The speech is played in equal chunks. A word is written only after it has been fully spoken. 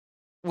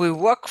We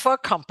work for a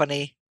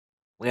company.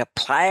 We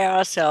apply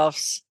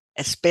ourselves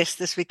as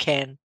best as we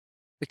can.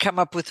 We come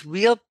up with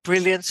real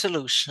brilliant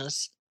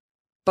solutions.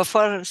 But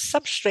for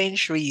some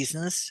strange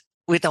reasons,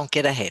 we don't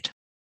get ahead.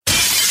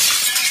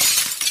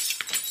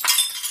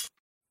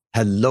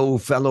 Hello,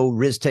 fellow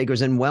risk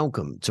takers, and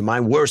welcome to my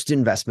worst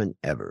investment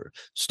ever.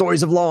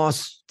 Stories of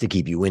loss to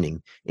keep you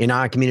winning. In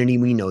our community,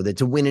 we know that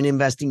to win in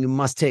investing, you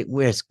must take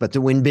risk, but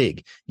to win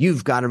big,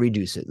 you've got to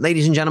reduce it.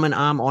 Ladies and gentlemen,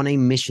 I'm on a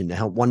mission to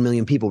help 1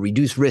 million people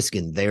reduce risk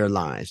in their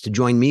lives. To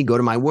join me, go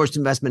to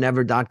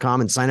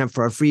myworstinvestmentever.com and sign up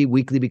for our free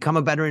weekly Become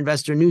a Better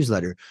Investor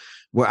newsletter,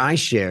 where I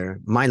share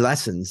my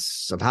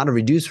lessons of how to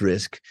reduce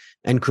risk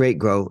and create,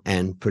 grow,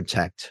 and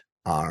protect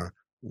our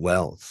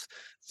wealth.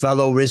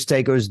 Fellow risk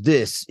takers,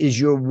 this is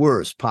your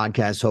worst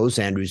podcast host,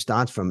 Andrew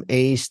Stotz from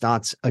A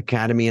Stotz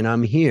Academy, and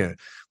I'm here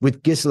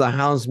with Gisela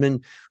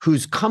Hausmann,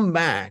 who's come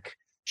back.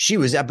 She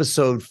was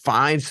episode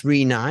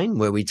 539,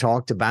 where we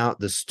talked about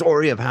the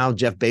story of how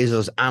Jeff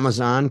Bezos'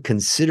 Amazon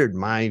considered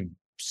my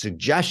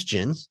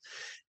suggestions,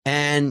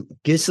 and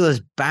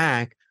Gisela's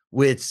back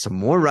with some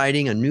more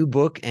writing, a new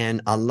book,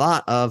 and a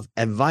lot of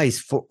advice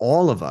for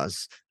all of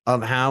us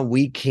of how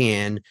we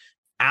can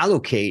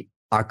allocate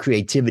our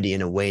creativity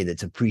in a way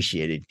that's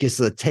appreciated.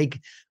 Gisela, take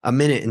a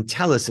minute and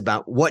tell us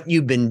about what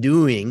you've been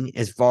doing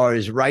as far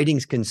as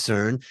writing's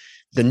concerned,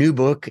 the new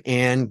book,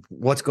 and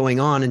what's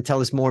going on, and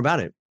tell us more about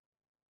it.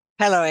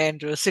 Hello,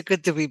 Andrew. So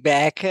good to be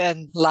back.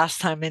 And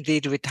last time,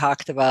 indeed, we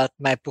talked about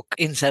my book,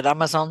 Inside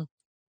Amazon,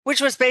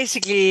 which was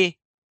basically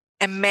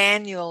a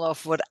manual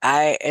of what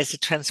I, as a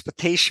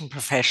transportation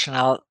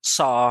professional,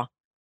 saw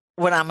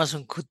what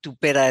Amazon could do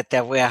better at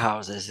their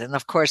warehouses. And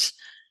of course,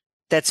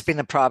 that's been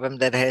a problem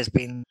that has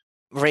been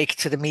raked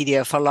to the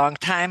media for a long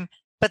time,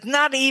 but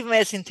not even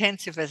as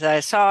intensive as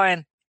I saw.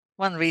 And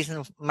one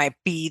reason might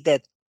be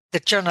that the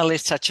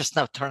journalists are just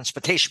not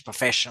transportation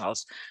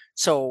professionals.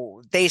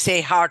 So they say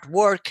hard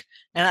work,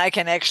 and I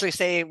can actually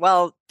say,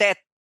 well, that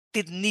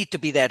didn't need to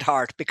be that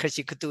hard because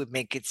you could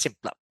make it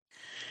simpler.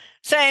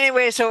 So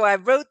anyway, so I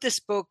wrote this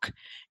book,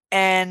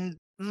 and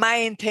my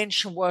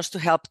intention was to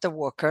help the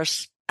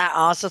workers. I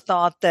also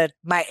thought that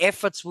my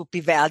efforts would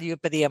be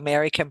valued by the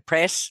American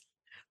press,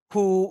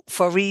 who,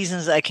 for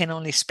reasons I can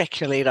only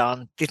speculate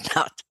on, did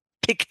not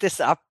pick this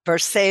up per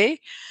se.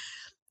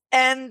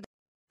 And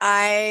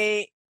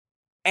I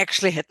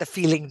actually had the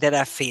feeling that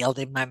I failed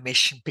in my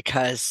mission,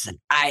 because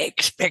I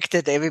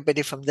expected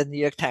everybody from the New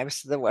York Times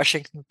to the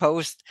Washington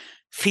Post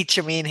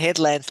feature me in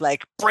headlines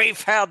like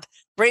Braveheart,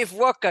 brave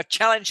worker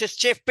challenges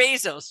Jeff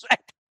Bezos,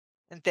 right?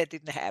 And that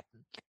didn't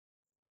happen.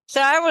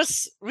 So I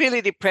was really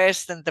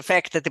depressed, and the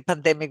fact that the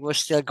pandemic was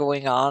still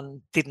going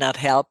on did not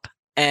help.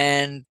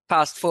 And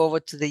fast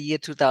forward to the year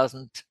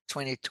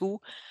 2022,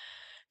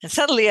 and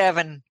suddenly I have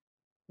a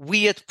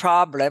weird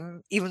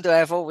problem, even though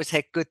I've always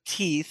had good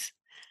teeth.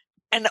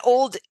 An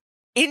old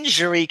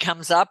injury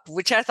comes up,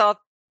 which I thought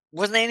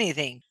wasn't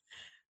anything.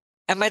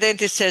 And my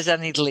dentist says I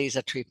need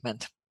laser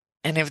treatment.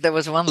 And if there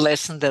was one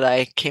lesson that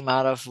I came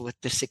out of with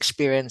this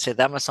experience at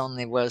Amazon,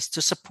 it was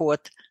to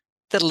support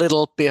the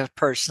little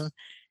person.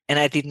 And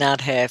I did not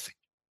have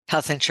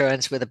health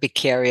insurance with a big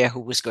carrier who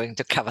was going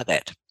to cover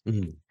that.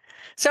 Mm-hmm.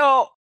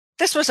 So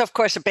this was, of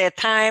course, a bad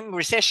time,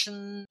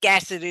 recession,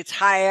 gas at its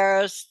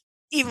highest,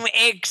 even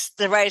eggs,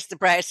 they raised the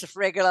price of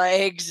regular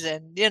eggs.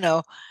 And,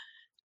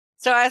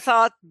 so I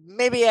thought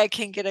maybe I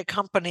can get a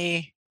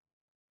company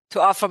to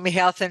offer me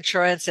health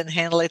insurance and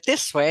handle it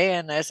this way.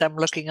 And as I'm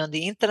looking on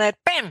the internet,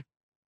 bam,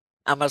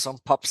 Amazon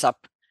pops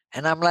up.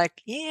 And I'm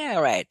like, yeah,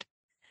 right.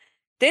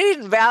 They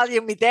didn't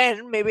value me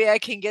then. Maybe I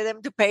can get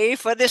them to pay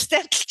for this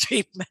dental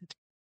treatment.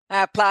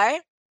 I apply.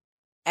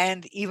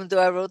 And even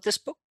though I wrote this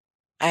book,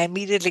 I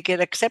immediately get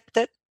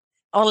accepted,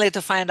 only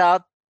to find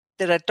out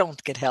that I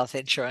don't get health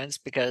insurance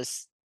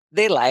because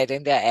they lied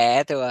in their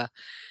ad, or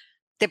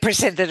they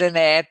presented an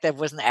ad that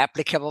wasn't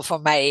applicable for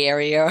my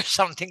area or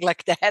something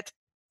like that.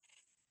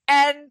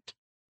 And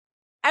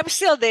I'm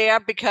still there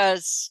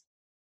because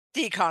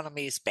the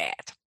economy is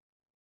bad.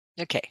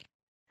 Okay.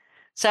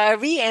 So I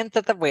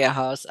re-entered the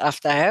warehouse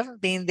after I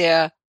haven't been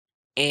there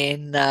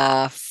in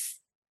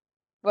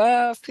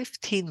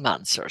 15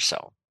 months or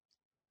so.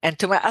 And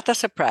to my utter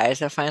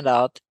surprise, I find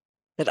out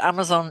that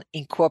Amazon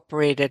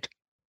incorporated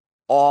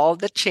all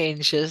the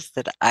changes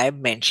that I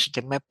mentioned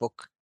in my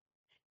book,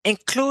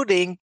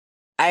 including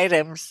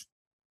items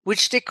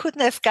which they couldn't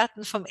have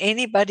gotten from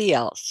anybody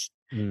else.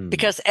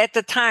 Because at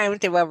the time,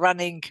 they were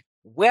running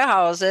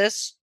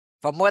warehouses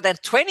for more than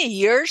 20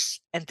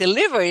 years and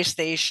delivery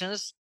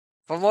stations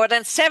for more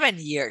than 7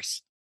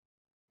 years.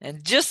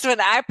 And just when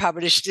I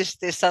published this,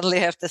 they suddenly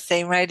have the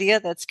same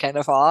idea. That's kind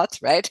of odd,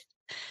 right?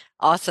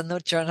 Also, no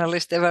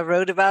journalist ever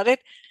wrote about it.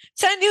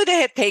 So I knew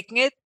they had taken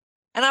it.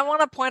 And I want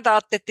to point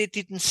out that they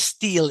didn't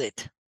steal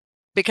it,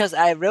 because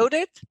I wrote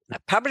it, I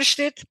published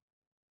it,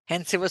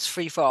 hence it was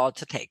free for all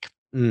to take.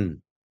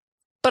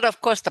 But of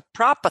course, the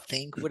proper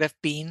thing would have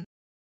been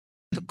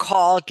to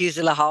call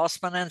Gisela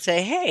Hausmann and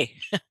say, hey,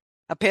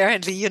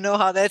 apparently you know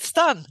how that's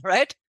done,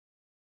 right?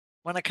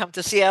 Want to come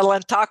to Seattle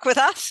and talk with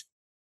us?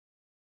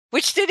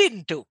 Which they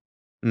didn't do.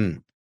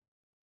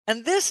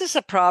 And this is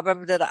a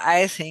problem that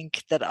I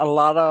think that a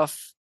lot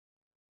of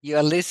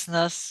your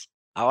listeners,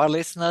 our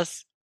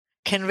listeners,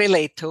 can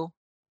relate to.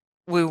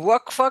 We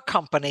work for a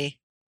company,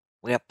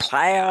 we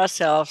apply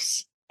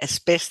ourselves as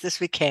best as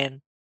we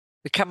can,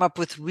 we come up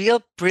with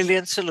real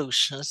brilliant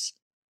solutions,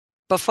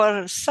 but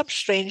for some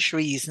strange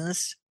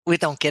reasons, we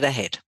don't get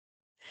ahead.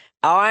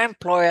 Our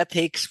employer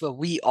takes what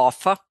we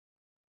offer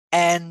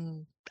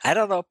and, I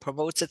don't know,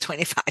 promotes a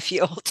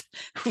 25-year-old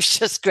who's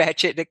just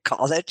graduated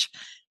college.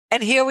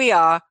 And here we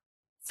are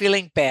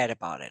feeling bad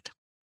about it.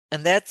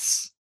 And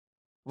that's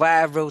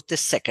why I wrote the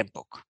second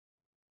book.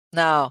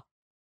 Now,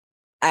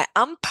 I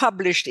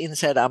unpublished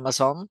Inside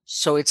Amazon,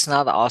 so it's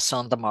not also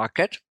on the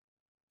market,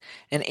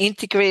 and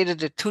integrated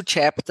the two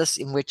chapters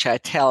in which I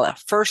tell,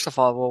 first of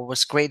all, what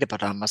was great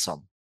about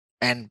Amazon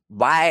and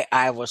why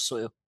I was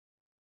so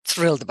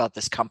thrilled about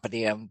this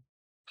company and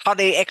how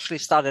they actually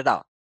started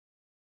out.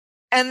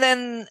 And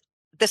then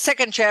the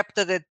second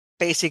chapter that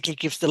basically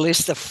gives the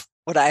list of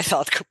what I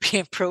thought could be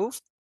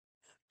improved,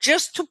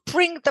 just to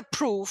bring the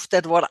proof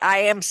that what I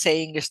am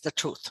saying is the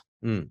truth.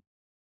 Mm.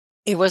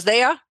 It was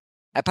there.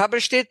 I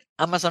published it.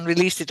 Amazon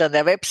released it on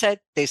their website.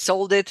 They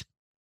sold it.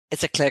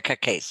 It's a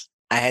clear-cut case.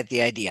 I had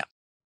the idea.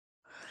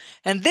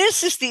 And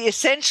this is the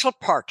essential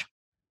part.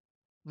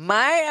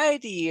 My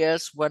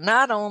ideas were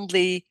not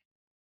only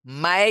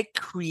my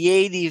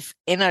creative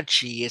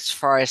energy as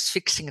far as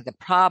fixing the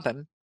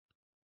problem,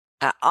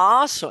 I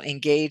also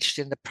engaged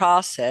in the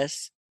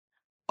process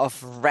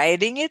of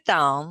writing it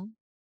down,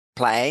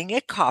 applying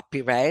a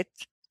copyright,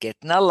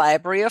 getting a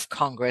Library of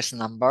Congress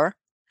number,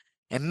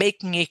 and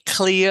making it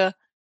clear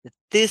that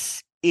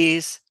this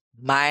is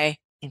my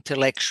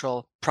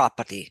intellectual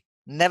property.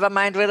 Never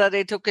mind whether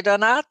they took it or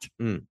not.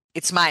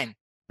 It's mine.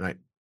 Right.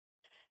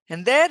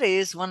 And that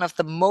is one of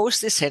the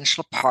most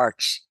essential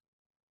parts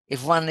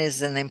if one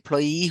is an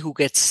employee who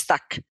gets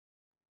stuck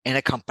in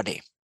a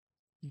company.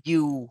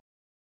 You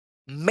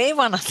may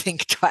want to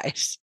think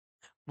twice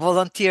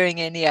volunteering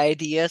any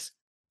ideas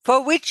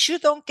for which you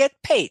don't get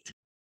paid,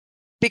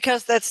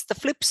 because that's the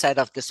flip side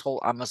of this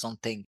whole Amazon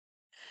thing.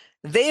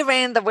 They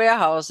ran the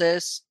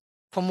warehouses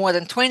for more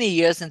than 20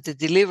 years and the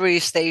delivery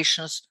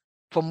stations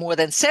for more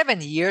than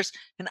 7 years.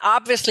 And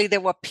obviously,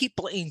 there were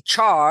people in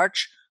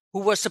charge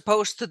who were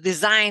supposed to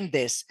design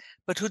this,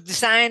 but who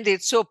designed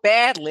it so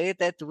badly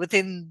that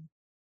within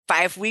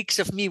 5 weeks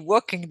of me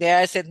working there,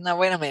 I said, no,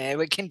 wait a minute,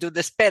 we can do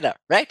this better,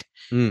 right?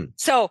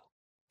 So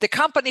the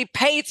company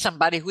paid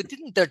somebody who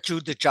didn't do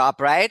the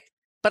job right,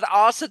 but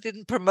also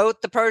didn't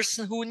promote the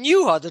person who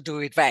knew how to do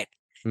it right.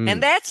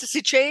 And that's a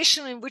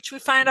situation in which we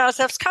find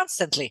ourselves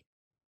constantly,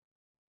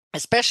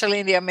 especially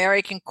in the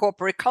American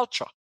corporate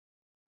culture.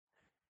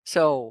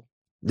 So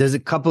there's a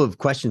couple of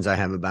questions I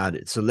have about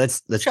it. So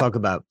let's sure. talk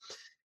about,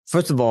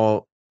 first of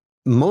all,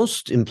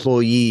 most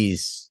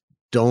employees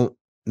don't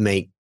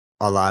make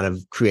a lot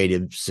of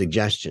creative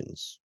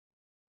suggestions.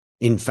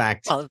 In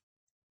fact,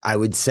 I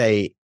would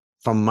say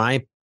from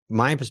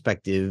my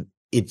perspective,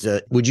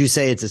 would you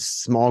say it's a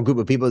small group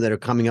of people that are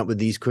coming up with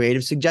these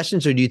creative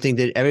suggestions, or do you think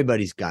that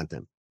everybody's got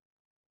them?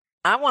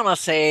 I want to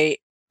say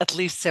at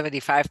least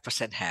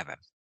 75% have them.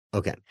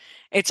 Okay.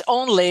 It's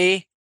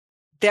only,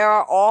 there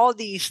are all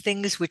these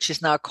things which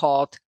is now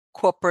called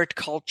corporate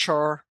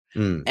culture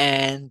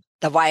and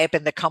the vibe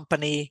in the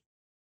company.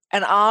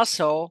 And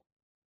also,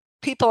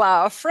 people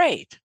are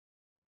afraid.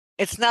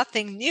 It's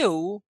nothing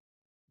new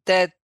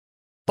that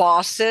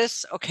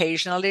bosses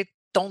occasionally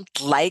don't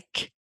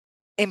like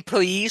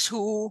employees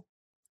who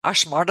are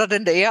smarter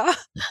than they are,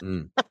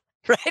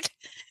 right?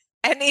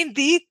 And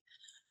indeed,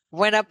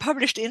 when I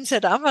published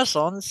Inside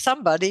Amazon,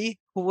 somebody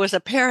who was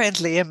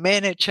apparently a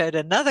manager at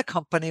another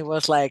company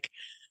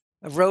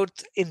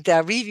wrote in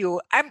their review,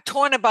 I'm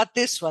torn about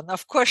this one.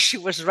 Of course, she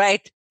was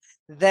right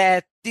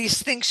that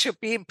these things should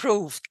be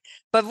improved,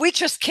 but we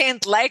just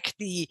can't like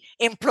the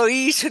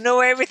employees who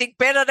know everything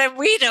better than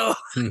we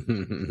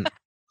do.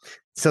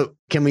 So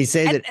can we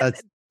say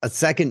that a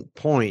second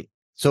point,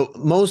 so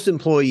most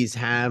employees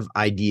have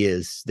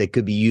ideas that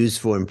could be used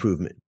for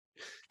improvement.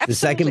 Absolutely. The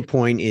second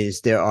point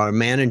is there are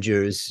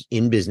managers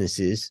in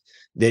businesses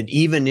that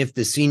even if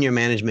the senior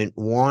management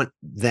want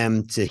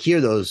them to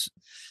hear those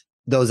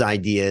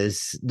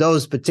ideas,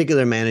 those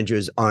particular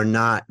managers are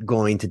not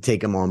going to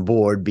take them on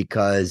board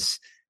because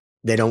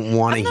they don't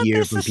want to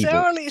hear from people. I'm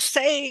not necessarily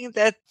saying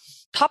that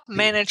top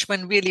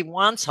management really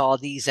wants all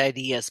these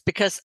ideas,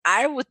 because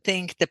I would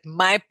think that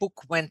my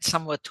book went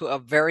somewhat to a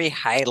very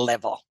high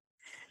level,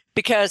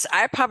 because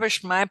I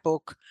published my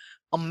book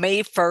on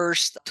May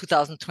 1st,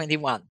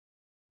 2021.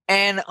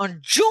 And on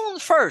June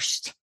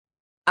 1st,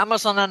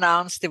 Amazon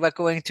announced they were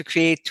going to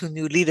create 2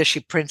 new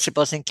leadership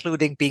principles,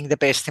 including being the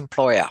best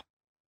employer.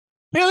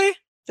 Really?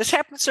 This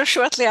happened so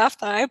shortly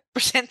after I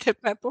presented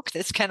my book.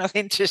 That's kind of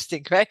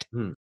interesting, right?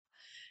 And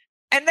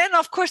then,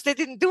 of course, they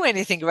didn't do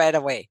anything right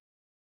away,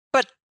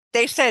 but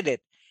they said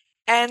it.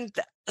 And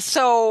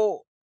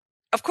so,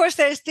 of course,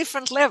 there's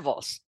different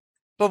levels.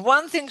 But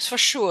one thing's for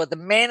sure, the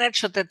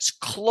manager that's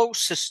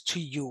closest to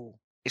you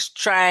is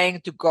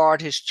trying to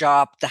guard his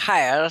job the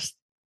highest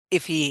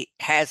if he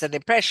has an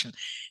impression.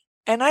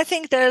 And I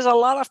think there's a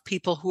lot of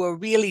people who are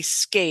really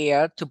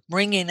scared to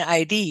bring in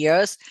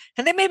ideas,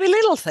 and they may be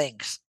little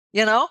things,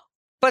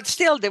 but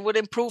still they would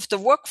improve the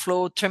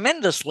workflow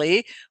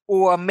tremendously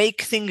or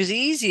make things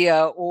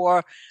easier,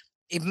 or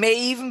it may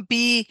even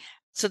be,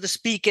 so to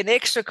speak, an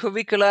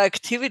extracurricular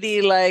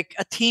activity like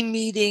a team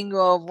meeting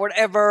or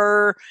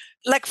whatever.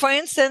 Like, for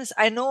instance,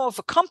 I know of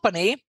a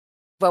company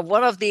where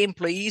one of the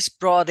employees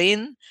brought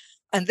in,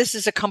 and this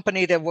is a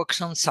company that works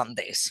on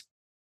Sundays.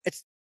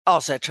 It's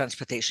also a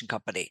transportation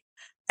company.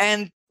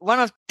 And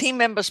one of the team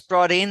members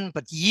brought in,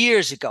 but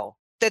years ago,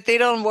 that they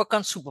don't work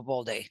on Super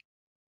Bowl day.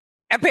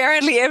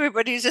 Apparently,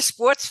 everybody's a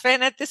sports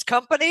fan at this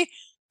company,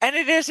 and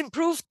it has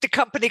improved the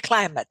company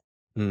climate.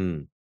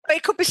 Mm.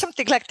 It could be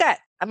something like that.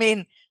 I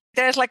mean,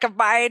 there's like a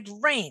wide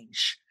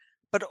range.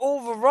 But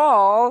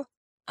overall,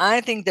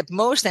 I think that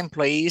most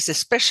employees,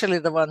 especially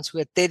the ones who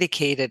are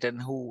dedicated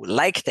and who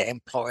like the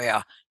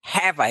employer,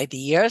 have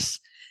ideas.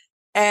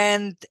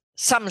 And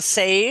some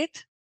say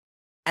it.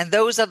 And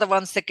those are the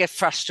ones that get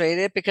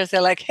frustrated because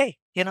they're like, hey,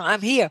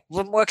 I'm here.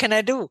 What more can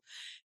I do?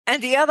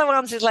 And the other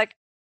ones is like,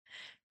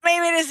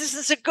 maybe this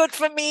isn't so good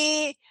for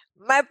me.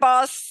 My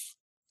boss,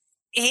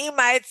 he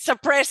might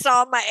suppress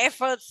all my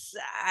efforts.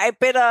 I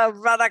better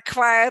rather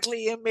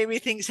quietly and maybe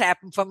things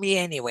happen for me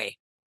anyway.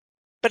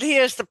 But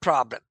here's the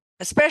problem.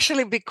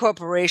 Especially big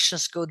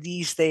corporations go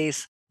these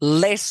days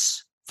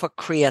less for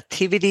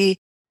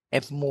creativity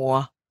and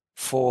more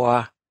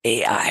for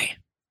AI.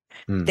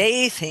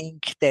 They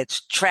think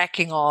that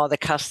tracking all the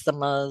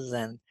customers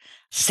and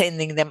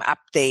sending them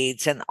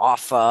updates and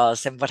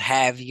offers and what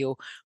have you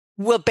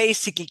will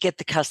basically get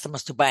the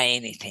customers to buy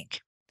anything.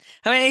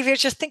 I mean, if you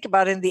just think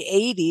about it, in the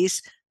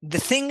 80s, the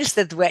things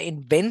that were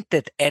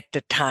invented at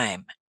the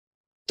time,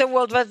 the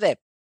World Wide Web,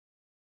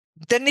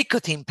 the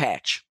nicotine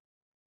patch.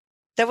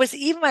 There was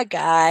even a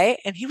guy,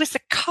 and he was a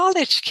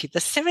college kid, a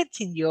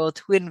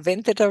 17-year-old, who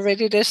invented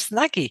already the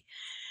Snuggie.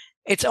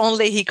 It's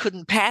only he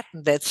couldn't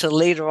patent it. So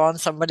later on,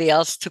 somebody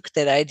else took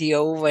that idea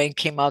over and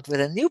came out with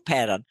a new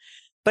pattern.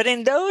 But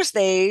in those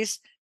days,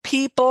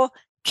 people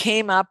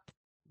came up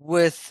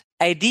with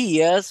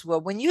ideas where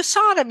when you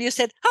saw them, you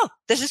said, oh,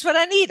 this is what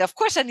I need. Of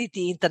course, I need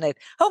the internet.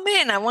 Oh,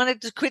 man, I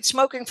wanted to quit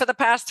smoking for the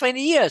past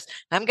 20 years.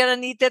 I'm going to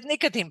need that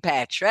nicotine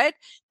patch, right?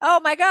 Oh,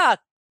 my God.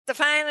 The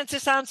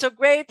finances sound so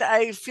great.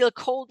 I feel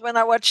cold when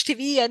I watch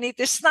TV. I need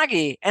this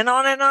Snuggie, and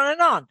on and on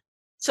and on.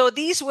 So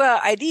these were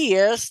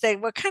ideas that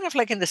were kind of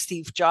like in the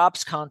Steve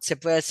Jobs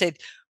concept, where I said,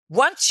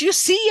 once you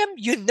see them,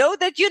 you know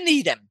that you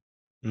need them.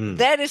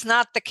 That is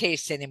not the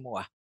case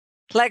anymore.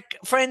 Like,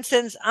 for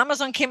instance,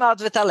 Amazon came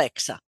out with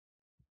Alexa.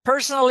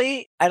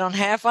 Personally, I don't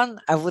have one.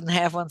 I wouldn't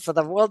have one for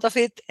the world of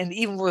it. And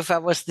even if I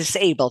was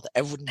disabled,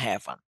 I wouldn't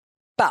have one.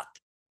 But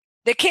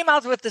they came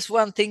out with this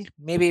one thing.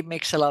 Maybe it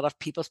makes a lot of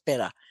people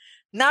better.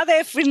 Now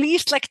they've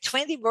released like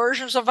 20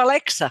 versions of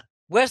Alexa.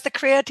 Where's the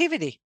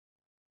creativity?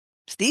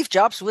 Steve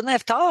Jobs wouldn't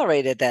have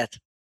tolerated that.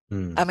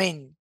 I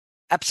mean,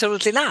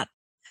 absolutely not.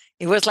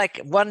 It was like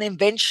one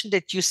invention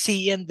that you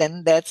see, and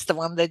then that's the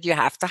one that you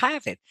have to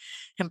have it.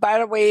 And by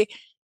the way,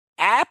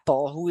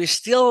 Apple, who is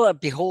still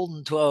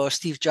beholden to our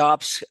Steve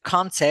Jobs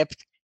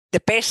concept, the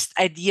best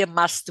idea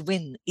must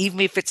win, even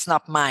if it's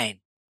not mine.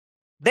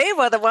 They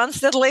were the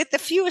ones that laid the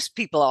fewest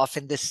people off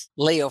in this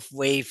layoff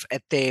wave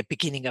at the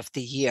beginning of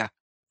the year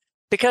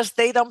because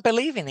they don't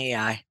believe in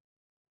AI.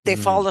 They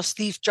follow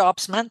Steve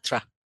Jobs'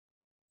 mantra.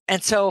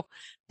 And so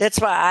that's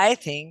why I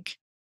think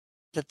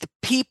that the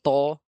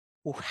people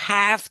who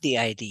have the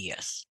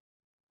ideas,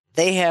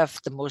 they have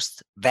the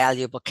most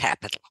valuable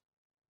capital.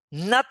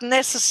 Not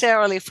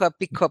necessarily for a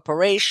big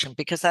corporation,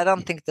 because I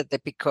don't think that the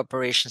big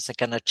corporations are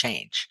going to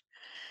change.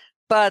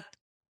 But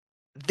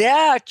there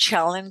are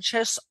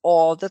challenges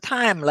all the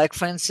time. Like,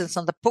 for instance,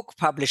 on the book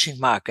publishing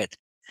market,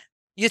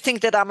 you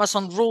think that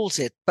Amazon rules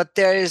it, but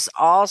there is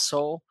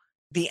also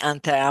the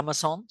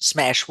anti-Amazon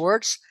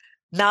Smashwords.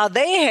 Now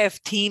they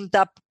have teamed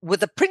up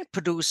with a print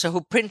producer who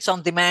prints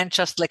on demand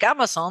just like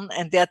Amazon,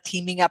 and they're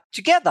teaming up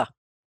together.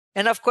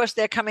 And of course,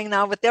 they're coming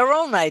now with their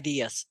own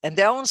ideas and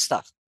their own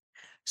stuff.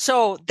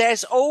 So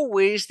there's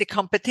always the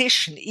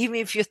competition, even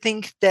if you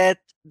think that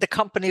the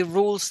company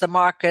rules the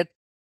market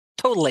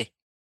totally.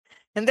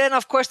 And then,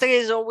 of course, there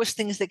is always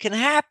things that can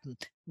happen,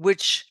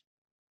 which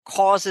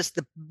causes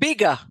the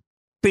bigger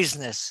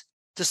business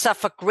to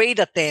suffer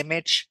greater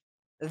damage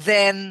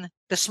than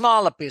the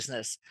smaller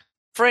business.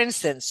 For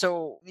instance,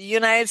 so the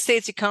United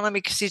States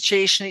economic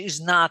situation is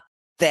not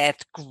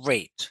that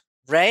great,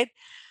 right?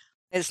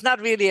 It's not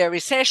really a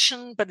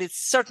recession, but it's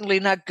certainly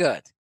not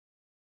good.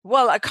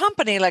 Well, a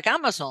company like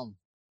Amazon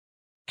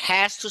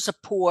has to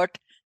support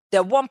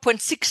their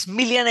 1.6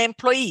 million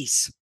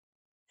employees.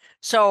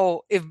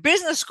 So if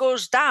business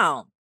goes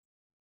down,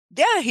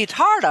 they're hit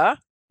harder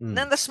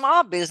than the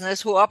small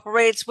business who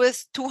operates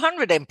with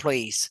 200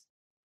 employees,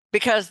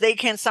 because they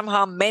can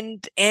somehow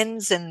mend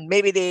ends, and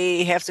maybe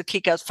they have to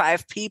kick out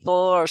 5 people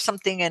or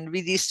something and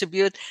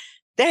redistribute.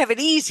 They have it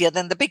easier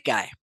than the big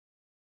guy.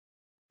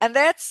 And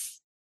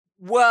that's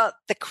where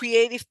the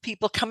creative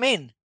people come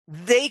in,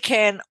 they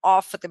can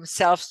offer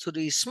themselves to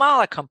these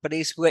smaller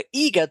companies who are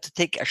eager to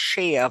take a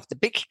share of the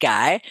big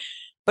guy,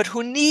 but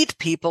who need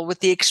people with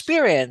the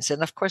experience.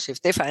 And of course,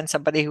 if they find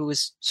somebody who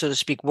is, so to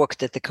speak,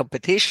 worked at the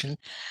competition,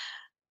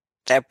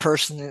 that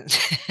person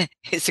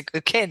is a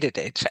good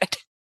candidate, right?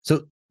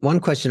 So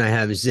one question I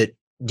have is that,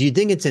 do you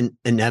think it's an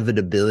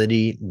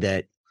inevitability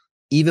that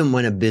even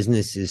when a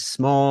business is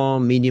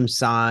small, medium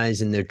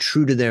size, and they're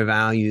true to their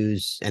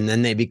values, and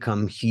then they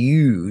become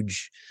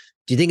huge,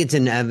 do you think it's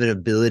an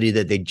inevitability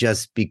that they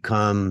just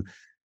become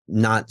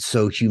not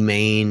so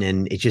humane,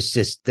 and it's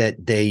just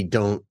that they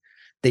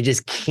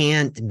just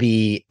can't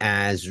be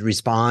as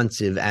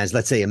responsive as,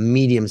 let's say, a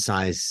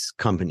medium-sized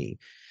company?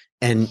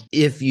 And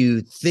if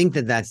you think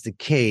that that's the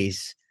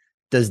case,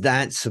 does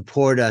that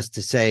support us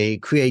to say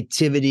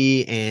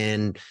creativity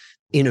and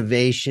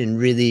innovation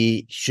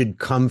really should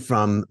come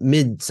from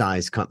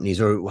mid-sized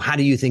companies? Or how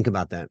do you think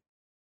about that?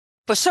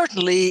 But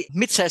certainly,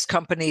 mid-sized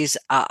companies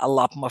are a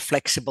lot more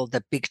flexible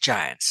than big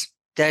giants.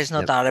 There is no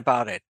Yep. doubt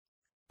about it.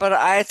 But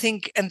I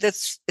think, and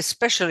that's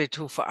especially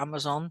true for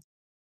Amazon,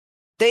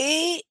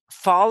 they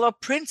follow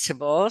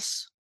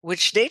principles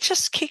which they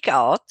just kick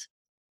out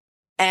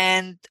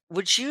and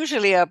which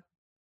usually are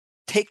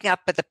taken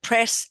up by the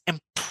press and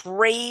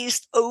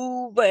praised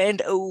over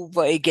and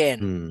over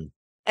again.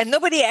 And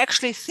nobody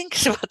actually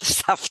thinks about the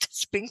stuff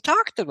that's being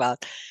talked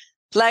about.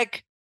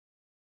 Like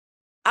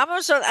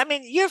Amazon, I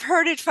mean, you've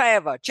heard it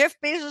forever. Jeff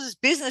Bezos'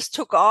 business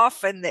took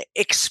off and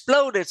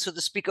exploded, so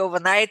to speak,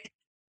 overnight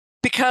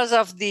because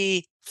of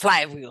the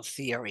flywheel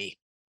theory.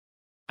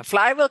 A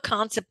flywheel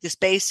concept is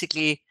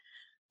basically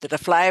that a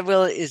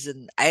flywheel is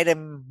an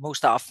item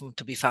most often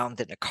to be found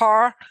in a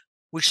car,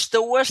 which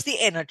stores the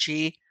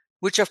energy,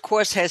 which of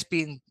course has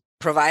been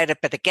provided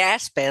by the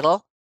gas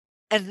pedal,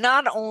 and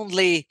not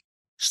only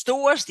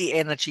stores the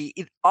energy,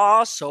 it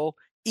also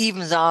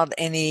evens out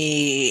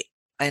any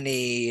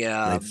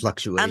Like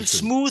fluctuation.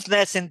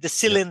 unsmoothness in the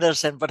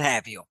cylinders and what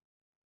have you.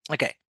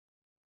 Okay.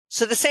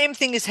 So the same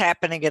thing is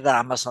happening at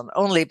Amazon,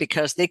 only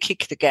because they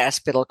kick the gas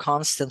pedal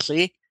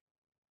constantly,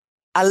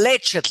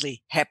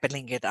 allegedly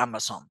happening at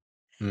Amazon.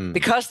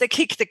 Because they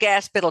kick the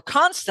gas pedal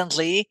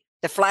constantly,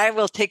 the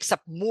flywheel takes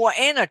up more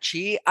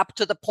energy up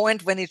to the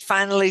point when it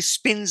finally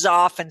spins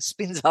off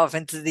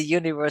into the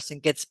universe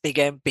and gets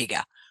bigger and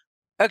bigger.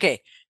 Okay,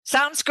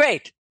 sounds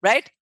great,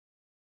 right?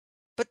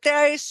 But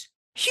there is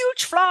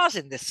huge flaws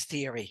in this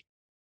theory.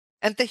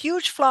 And the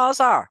huge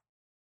flaws are,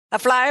 a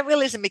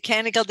flywheel is a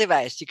mechanical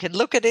device. You can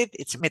look at it,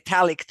 it's a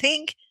metallic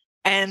thing,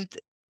 and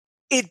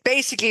it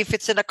basically, if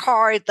it's in a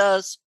car, it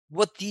does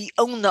what the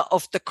owner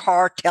of the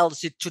car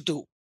tells it to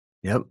do.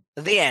 Yep.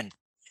 The end.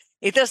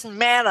 It doesn't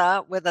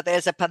matter whether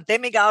there's a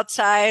pandemic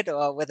outside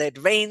or whether it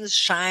rains,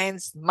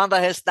 shines, mother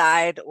has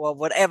died, or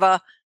whatever.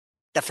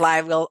 The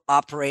flywheel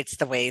operates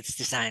the way it's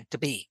designed to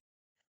be.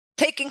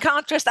 Take in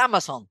contrast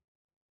Amazon.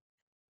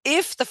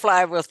 If the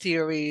flywheel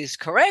theory is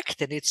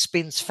correct and it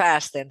spins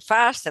fast and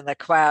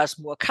acquires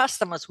more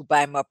customers who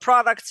buy more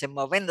products and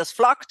more vendors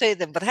flock to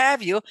it and what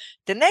have you,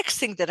 the next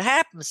thing that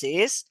happens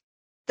is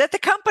that the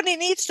company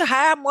needs to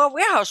hire more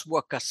warehouse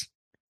workers.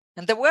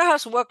 And the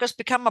warehouse workers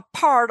become a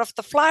part of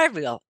the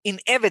flywheel,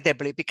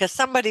 inevitably, because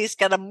somebody's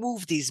got to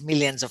move these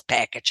millions of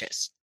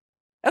packages.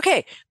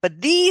 Okay, but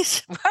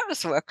these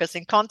warehouse workers,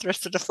 in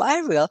contrast to the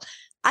flywheel,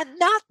 are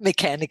not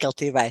mechanical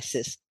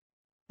devices.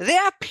 They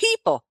are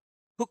people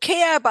who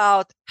care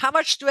about how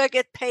much do I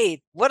get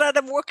paid? What are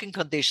the working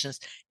conditions?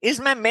 Is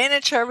my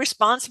manager a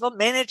responsible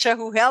manager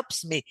who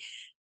helps me?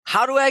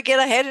 How do I get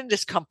ahead in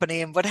this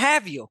company and what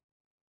have you?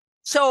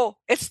 So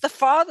it's the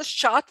farthest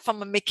shot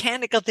from a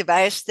mechanical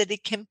device that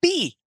it can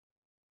be.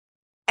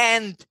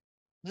 And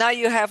now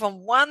you have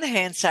on one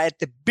hand side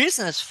the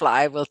business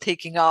flywheel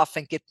taking off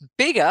and getting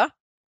bigger.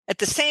 At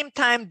the same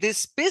time,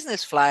 this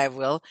business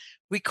flywheel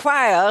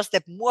requires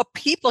that more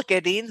people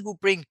get in who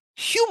bring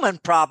human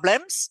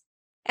problems,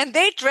 and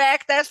they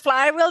drag that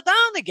flywheel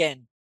down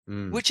again,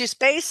 which is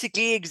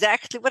basically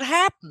exactly what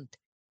happened.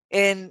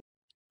 And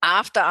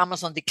after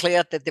Amazon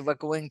declared that they were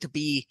going to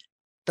be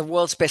the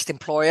world's best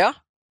employer,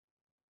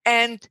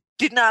 and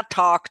did not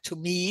talk to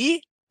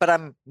me,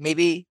 but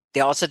maybe they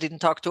also didn't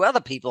talk to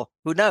other people.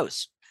 Who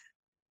knows?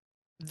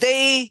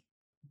 They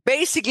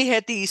basically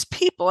had these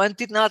people and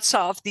did not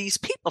solve these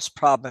people's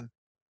problem.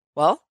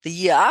 Well, the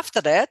year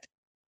after that,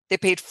 they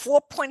paid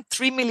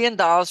 $4.3 million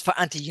for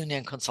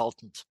anti-union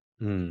consultants.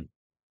 And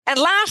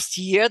last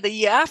year, the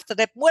year after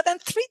that, more than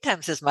 3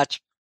 times as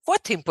much,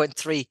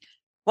 14.3.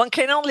 One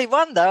can only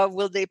wonder,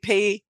 will they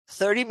pay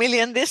 30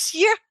 million this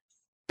year?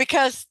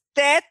 Because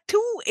that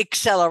too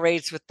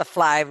accelerates with the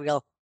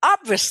flywheel,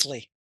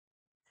 obviously.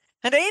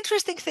 And the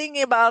interesting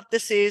thing about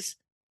this is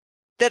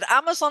that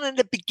Amazon in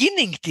the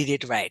beginning did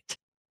it right.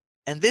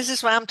 And this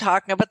is why I'm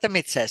talking about the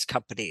mid-sized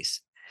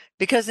companies.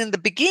 Because in the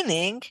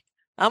beginning,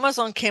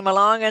 Amazon came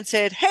along and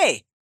said,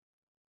 hey,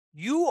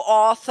 you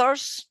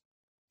authors,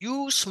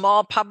 you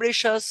small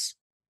publishers,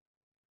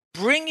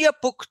 bring your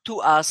book to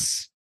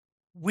us.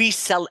 We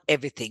sell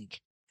everything.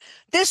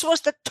 This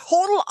was the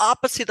total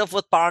opposite of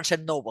what Barnes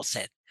and Noble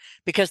said.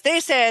 Because they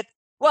said,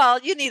 well,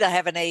 you need to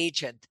have an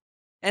agent.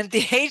 And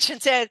the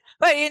agent said,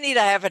 well, you need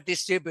to have a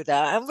distributor,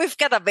 and we've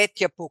got to vet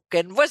your book.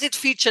 And was it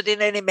featured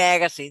in any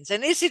magazines?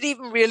 And is it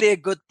even really a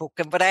good book?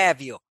 And what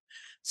have you?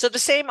 So the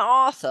same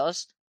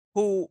authors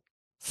who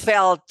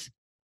felt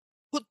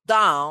put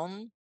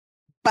down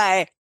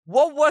by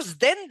what was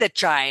then the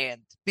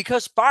giant,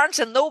 because Barnes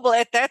and Noble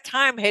at that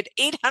time had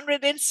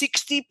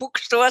 860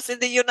 bookstores in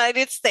the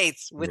United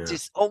States, which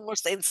is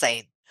almost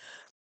insane.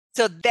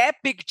 So that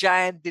big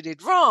giant did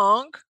it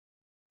wrong,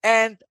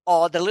 and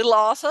all the little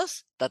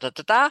authors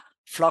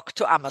flocked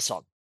to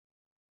Amazon.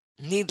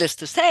 Needless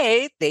to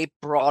say, they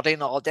brought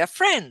in all their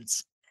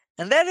friends.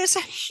 And that is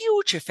a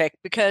huge effect,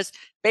 because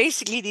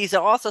basically these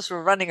authors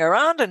were running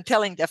around and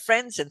telling their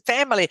friends and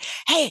family,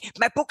 hey,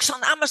 my book's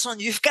on Amazon,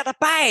 you've got to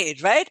buy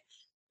it, right?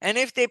 And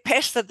if they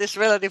pestered this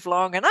relative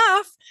long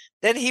enough,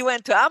 then he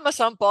went to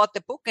Amazon, bought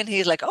the book, and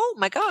he's like, oh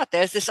my God,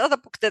 there's this other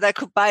book that I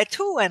could buy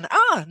too. And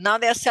now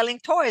they're selling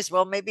toys.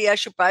 Well, maybe I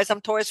should buy some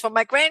toys for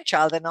my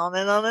grandchild, and on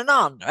and on and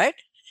on, right?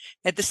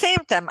 At the same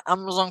time,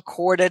 Amazon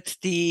courted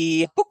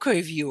the book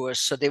reviewers,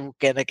 so they were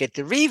going to get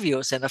the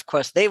reviews. And of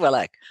course, they were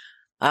like,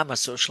 I'm a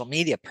social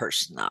media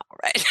person now,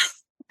 right?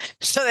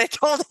 So they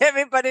told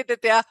everybody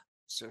that they're a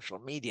social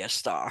media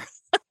star.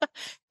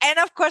 And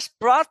of course,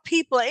 brought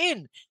people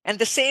in. And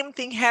the same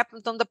thing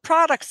happened on the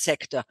product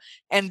sector.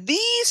 And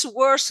these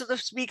were, so to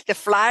speak, the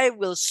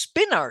flywheel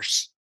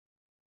spinners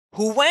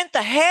who went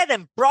ahead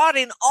and brought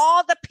in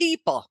all the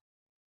people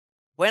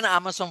when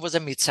Amazon was a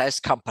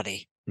mid-sized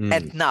company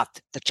and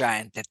not the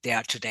giant that they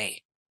are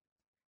today.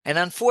 And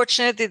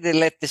unfortunately, they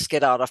let this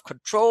get out of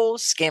control.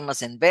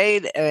 Scammers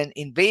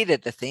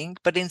invaded the thing.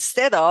 But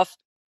instead of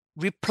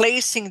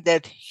replacing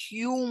that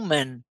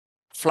human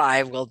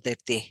flywheel that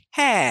they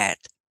had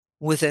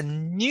with a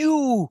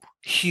new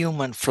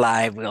human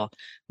flywheel,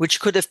 which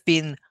could have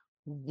been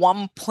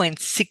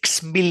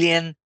 1.6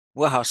 million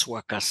warehouse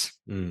workers.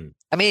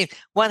 I mean,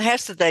 one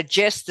has to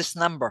digest this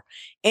number.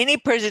 Any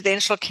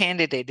presidential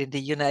candidate in the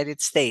United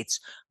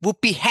States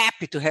would be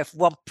happy to have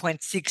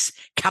 1.6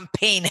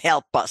 campaign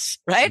helpers,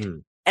 right?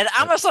 And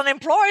Amazon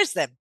employs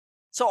them.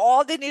 So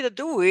all they need to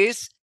do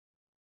is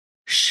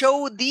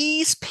show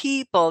these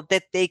people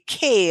that they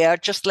care,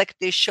 just like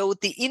they showed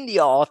the indie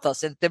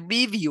authors and the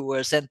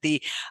reviewers and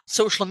the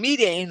social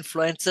media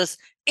influencers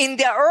in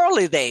their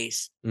early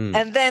days.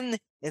 And then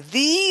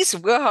these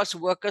warehouse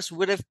workers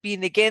would have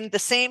been, again, the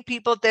same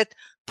people that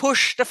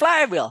pushed the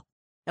flywheel.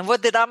 And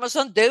what did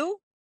Amazon do?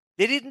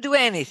 They didn't do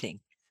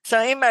anything.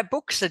 So in my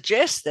book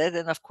suggested,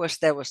 and of course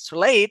that was too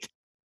late,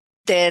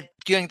 that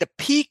during the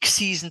peak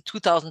season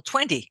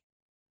 2020,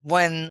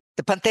 when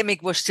the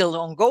pandemic was still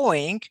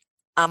ongoing,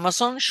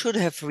 Amazon should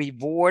have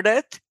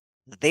rewarded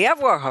their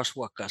warehouse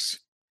workers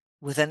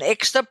with an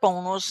extra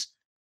bonus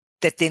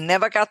that they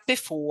never got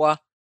before,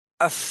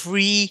 a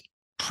free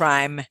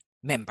Prime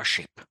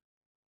membership.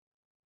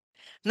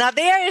 Now,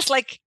 there is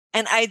like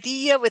an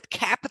idea with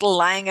capital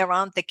lying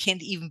around that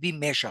can't even be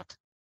measured.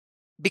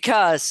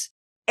 Because,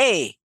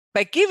 A,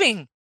 by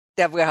giving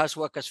their warehouse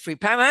workers free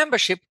Prime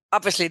membership,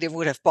 obviously they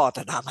would have bought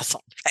on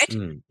Amazon,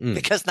 right?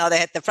 Because now they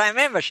had the Prime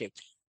membership.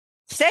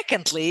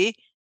 Secondly,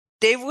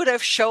 they would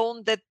have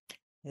shown that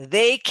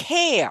they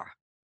care.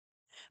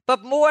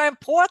 But more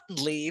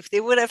importantly, if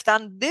they would have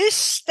done this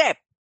step,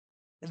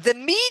 the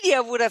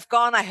media would have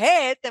gone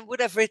ahead and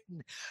would have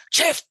written,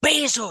 Jeff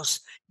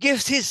Bezos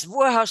gives his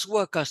warehouse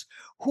workers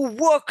who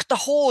worked the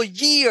whole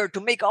year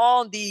to make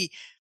all the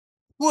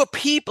poor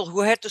people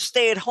who had to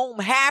stay at home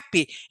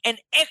happy an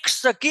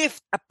extra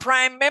gift, a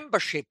Prime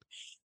membership.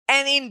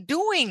 And in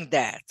doing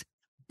that,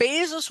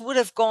 Bezos would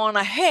have gone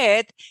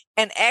ahead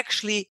and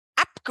actually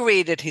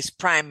upgraded his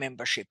Prime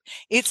membership.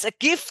 It's a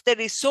gift that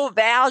is so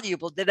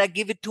valuable that I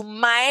give it to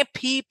my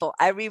people.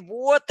 I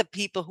reward the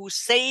people who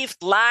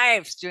saved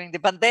lives during the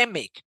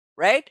pandemic,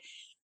 right?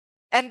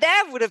 And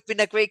that would have been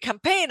a great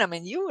campaign. I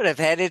mean, you would have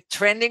had it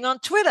trending on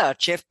Twitter.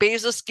 Jeff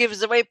Bezos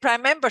gives away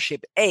Prime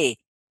membership.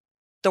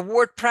 The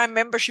word Prime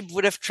membership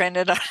would have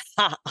trended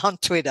on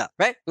Twitter,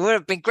 right? It would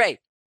have been great.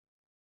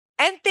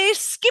 And they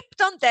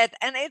skipped on that.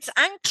 And it's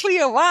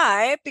unclear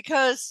why,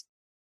 because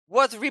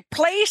what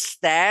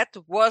replaced that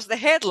was the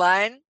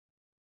headline,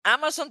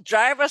 Amazon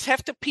drivers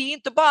have to pee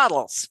into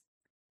bottles.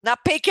 Now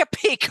pick your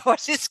pick,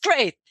 because it's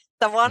great,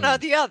 the one or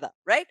the other,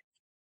 right?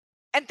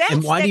 And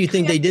why do you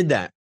think they did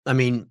that? I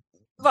mean,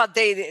 well,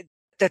 the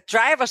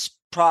driver's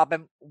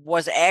problem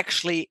was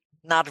actually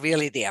not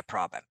really their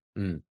problem.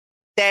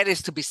 That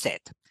is to be said,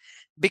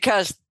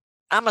 because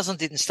Amazon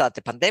didn't start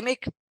the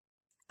pandemic.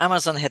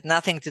 Amazon had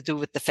nothing to do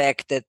with the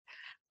fact that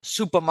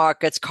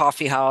supermarkets,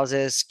 coffee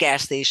houses,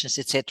 gas stations,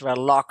 etc.,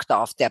 locked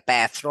off their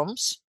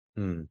bathrooms.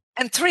 And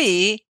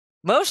 3,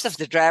 most of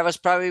the drivers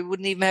probably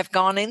wouldn't even have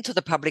gone into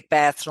the public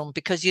bathroom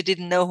because you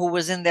didn't know who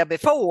was in there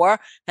before,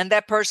 and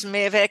that person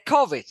may have had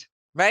COVID,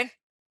 right?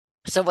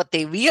 So what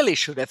they really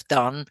should have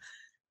done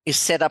is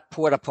set up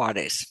porta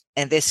potties,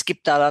 and they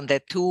skipped out on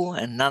that too,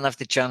 and none of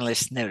the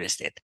journalists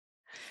noticed it.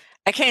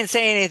 I can't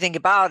say anything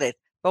about it,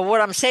 but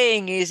what I'm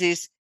saying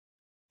is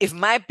if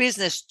my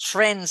business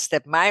trends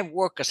that my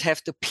workers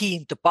have to pee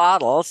into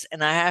bottles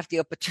and I have the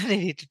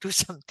opportunity to do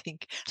something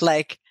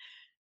like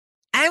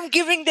I'm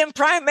giving them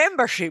Prime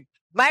membership.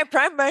 My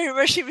Prime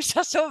membership is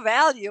just so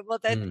valuable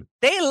that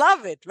they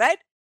love it, right?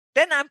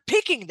 Then I'm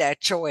picking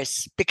that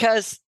choice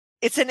because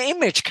it's an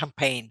image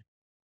campaign.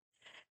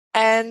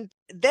 And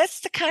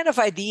that's the kind of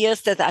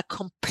ideas that are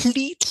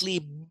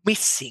completely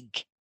missing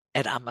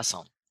at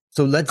Amazon.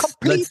 So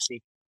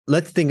Completely.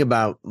 let's think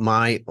about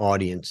my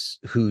audience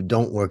who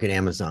don't work at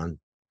Amazon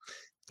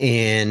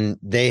and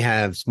they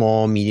have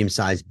small,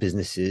 medium-sized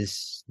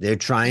businesses. They're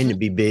trying to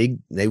be big.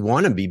 They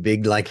want to be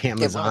big like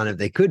Amazon if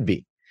they could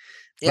be,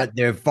 but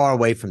they're far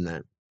away from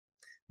that.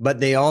 But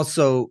they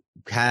also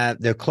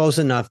they're close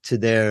enough to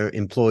their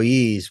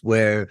employees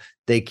where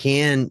they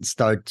can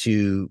start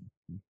to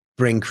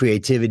bring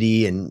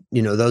creativity and,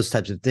 those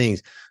types of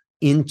things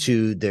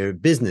into their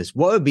business.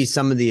 What would be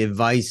some of the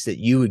advice that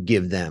you would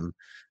give them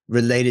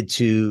related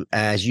to,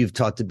 as you've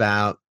talked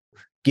about,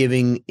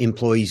 giving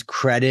employees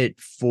credit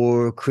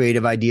for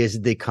creative ideas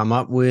that they come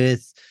up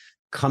with,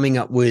 coming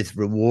up with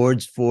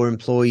rewards for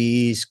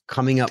employees,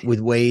 coming up with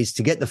ways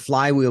to get the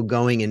flywheel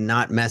going and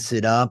not mess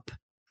it up?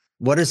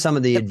 What are some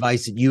of the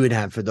advice that you would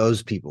have for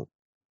those people?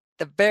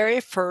 The very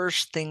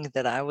first thing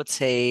that I would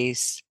say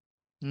is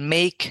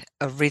make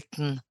a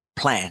written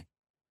plan.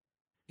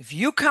 If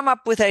you come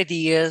up with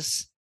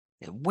ideas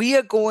that we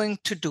are going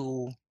to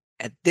do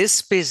at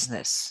this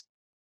business,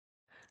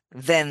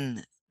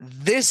 then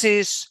this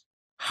is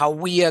how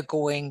we are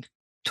going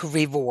to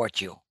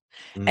reward you.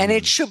 And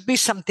it should be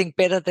something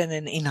better than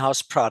an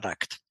in-house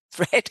product,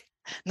 right?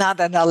 Not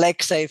an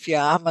Alexa if you're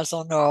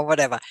Amazon or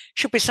whatever. It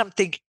should be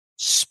something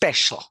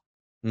special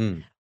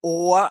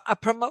or a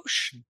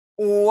promotion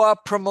or a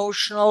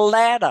promotional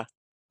ladder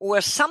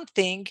or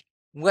something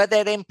where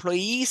that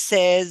employee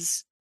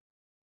says,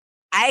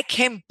 I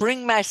can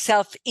bring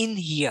myself in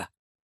here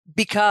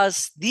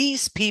because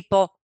these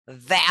people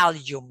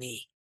value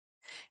me.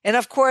 And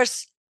of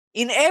course,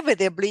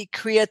 inevitably,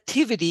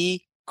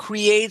 creativity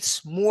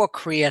creates more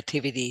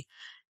creativity.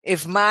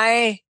 If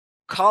my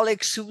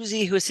colleague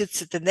Susie, who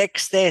sits at the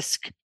next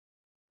desk,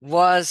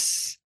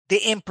 was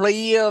the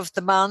employee of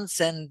the month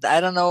and, I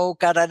don't know,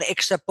 got an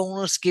extra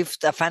bonus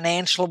gift, a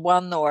financial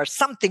one or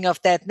something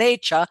of that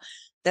nature,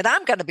 then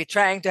I'm going to be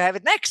trying to have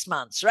it next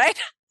month, right?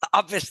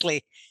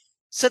 Obviously.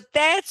 So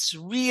that's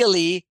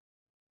really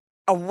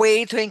a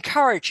way to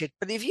encourage it.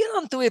 But if you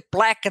don't do it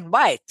black and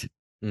white,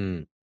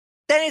 then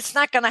it's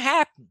not going to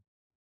happen,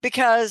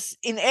 because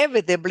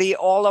inevitably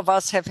all of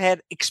us have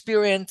had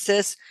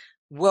experiences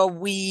where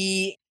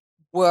we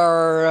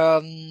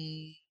were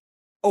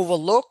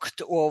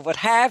overlooked or what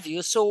have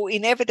you. So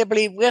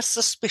inevitably we're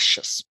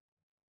suspicious.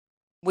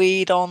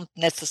 We don't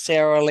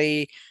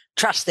necessarily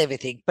trust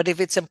everything. But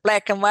if it's in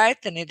black and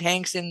white and it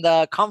hangs in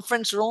the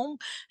conference room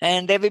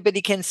and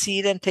everybody can see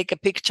it and take a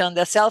picture on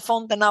their cell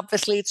phone, then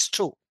obviously it's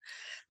true.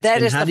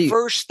 That is the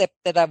first step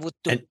that I would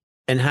do.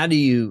 And how do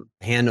you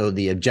handle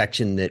the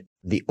objection that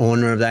the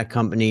owner of that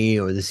company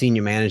or the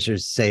senior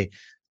managers say,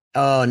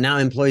 oh, now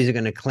employees are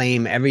going to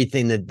claim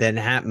everything that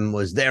happened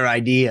was their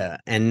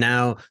idea. And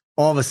now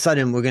all of a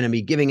sudden we're going to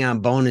be giving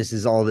out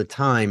bonuses all the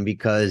time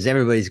because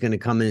everybody's going to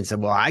come in and say,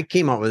 well, I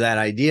came up with that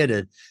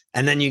idea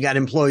and then you got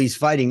employees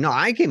fighting. No,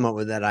 I came up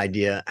with that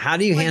idea. How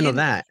do you handle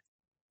that?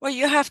 Well,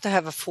 you have to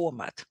have a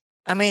format.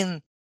 I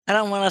mean, I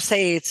don't want to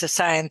say it's a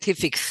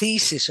scientific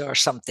thesis or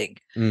something,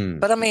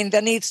 but I mean,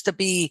 there needs to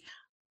be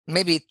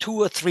maybe 2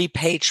 or 3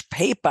 page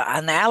paper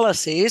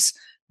analysis.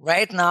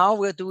 Right now,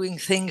 we're doing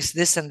things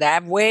this and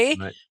that way.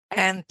 Right.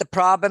 And the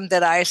problem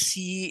that I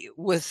see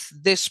with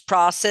this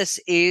process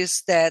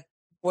is that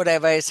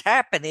whatever is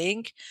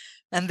happening,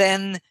 and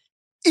then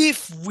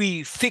if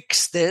we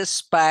fix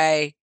this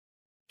by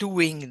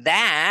doing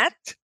that,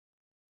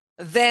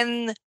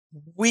 then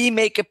we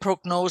make a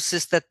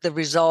prognosis that the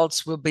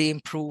results will be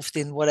improved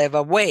in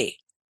whatever way.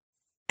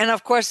 And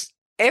of course,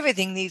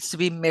 everything needs to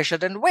be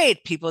measured and weighed.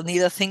 People need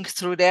to think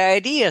through their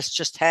ideas.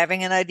 Just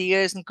having an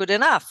idea isn't good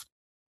enough.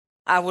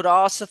 I would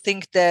also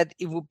think that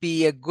it would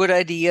be a good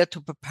idea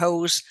to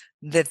propose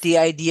that the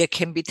idea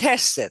can be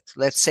tested.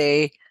 Let's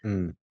say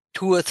 2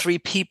 or 3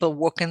 people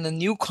work in the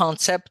new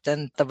concept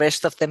and the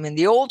rest of them in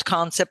the old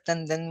concept,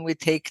 and then we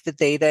take the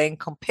data and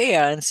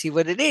compare and see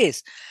what it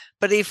is.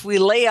 But if we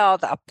lay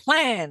out a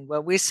plan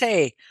where we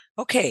say,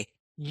 okay,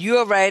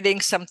 you're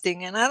writing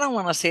something, and I don't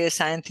want to say a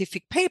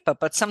scientific paper,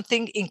 but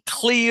something in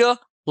clear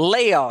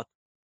layout,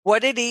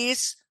 what it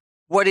is,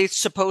 what it's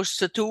supposed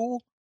to do,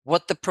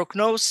 what the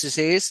prognosis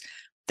is,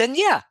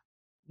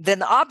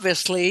 then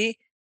obviously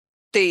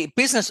the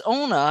business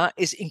owner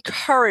is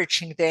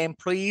encouraging their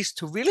employees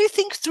to really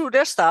think through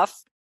their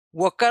stuff,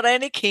 work out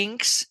any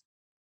kinks,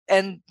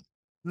 and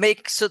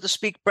make, so to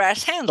speak,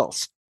 brass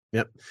handles.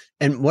 Yep.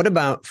 And what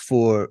about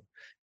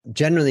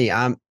generally,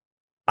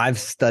 I've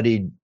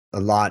studied a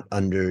lot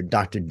under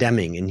Dr.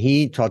 Deming, and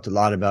he talked a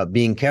lot about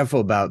being careful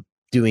about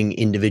doing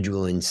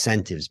individual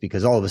incentives,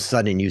 because all of a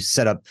sudden you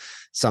set up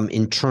some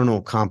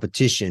internal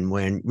competition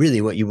when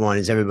really what you want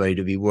is everybody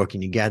to be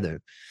working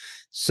together.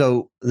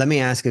 So let me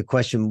ask a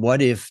question.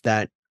 What if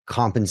that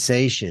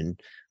compensation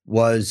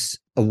was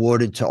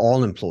awarded to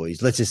all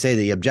employees? Let's just say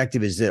the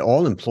objective is that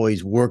all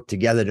employees work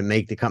together to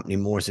make the company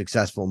more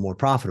successful, more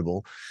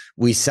profitable.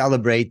 We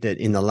celebrate that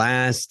in the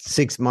last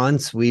 6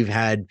 months, we've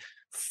had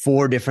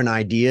 4 different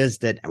ideas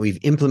that we've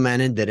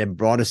implemented that have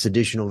brought us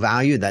additional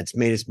value that's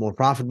made us more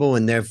profitable.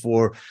 And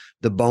therefore,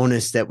 the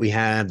bonus that we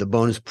have, the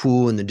bonus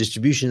pool and the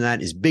distribution of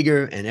that is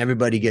bigger and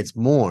everybody gets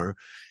more.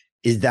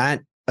 Is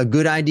that a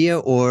good idea?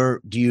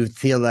 Or do you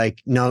feel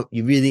like, no,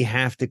 you really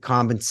have to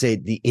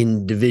compensate the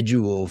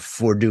individual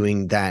for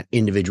doing that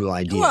individual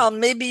idea? Well,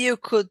 maybe you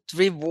could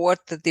reward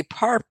the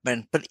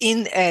department, but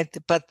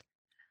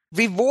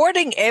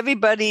rewarding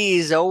everybody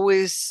is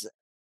always,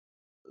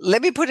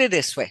 let me put it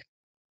this way.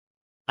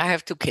 I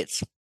have 2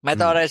 kids. My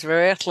daughter is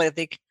very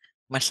athletic.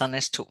 My son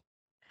is 2.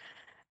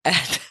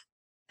 And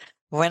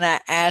when I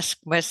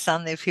asked my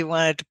son if he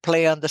wanted to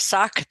play on the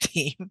soccer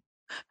team,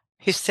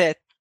 he said,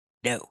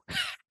 no.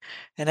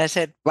 And I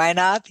said, why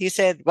not? He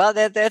said, well,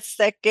 that's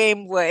that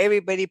game where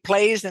everybody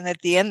plays. And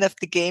at the end of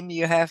the game,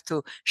 you have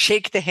to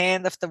shake the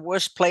hand of the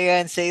worst player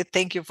and say,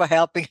 thank you for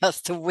helping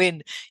us to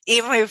win,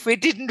 even if we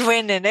didn't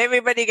win, and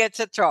everybody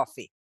gets a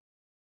trophy.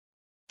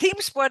 Team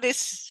sport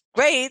is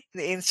great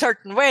in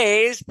certain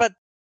ways, but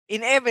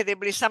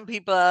inevitably, some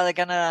people are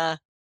going to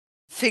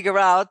figure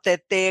out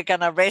that they're going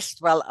to rest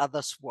while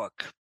others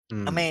work.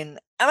 I mean,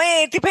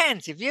 it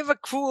depends. If you have a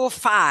crew of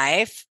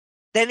 5,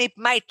 then it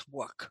might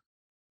work.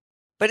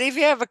 But if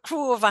you have a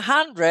crew of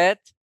 100,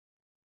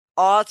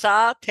 odds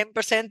are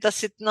 10% are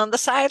sitting on the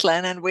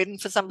sideline and waiting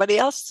for somebody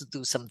else to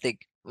do something.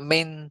 I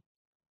mean,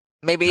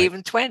 maybe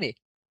even 20.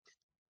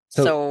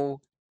 So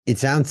it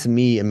sounds to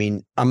me, I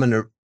mean,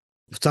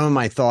 some of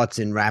my thoughts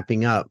in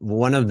wrapping up,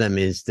 one of them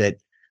is that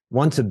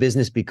once a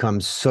business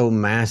becomes so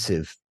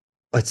massive,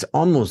 it's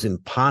almost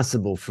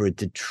impossible for it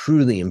to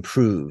truly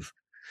improve.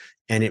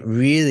 And it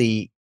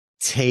really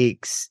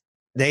takes,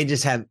 they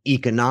just have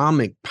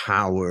economic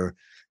power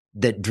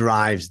that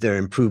drives their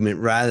improvement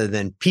rather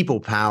than people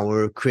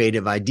power,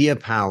 creative idea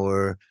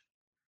power.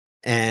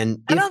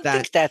 And I don't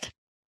think that.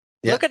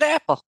 Yep. Look at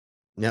Apple.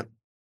 Yep.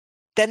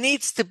 There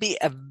needs to be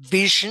a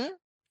vision.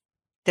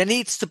 There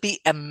needs to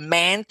be a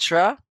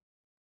mantra.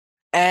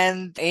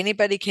 And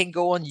anybody can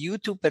go on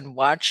YouTube and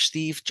watch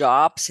Steve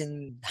Jobs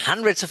in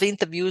hundreds of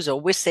interviews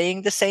always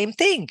saying the same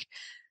thing.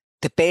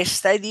 The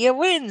best idea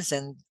wins.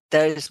 And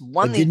there's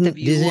one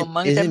interview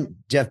among them. Isn't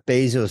Jeff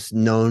Bezos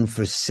known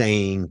for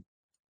saying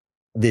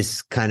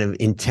this kind of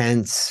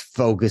intense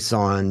focus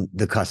on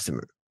the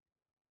customer?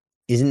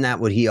 Isn't that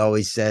what he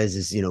always says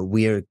is,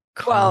 we are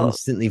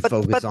constantly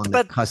focused on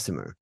the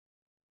customer?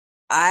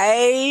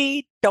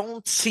 I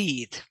don't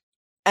see it.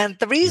 And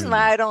the reason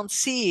why I don't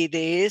see it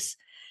is,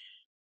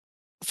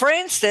 for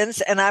instance,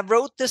 and I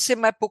wrote this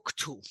in my book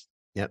too.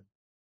 Yep.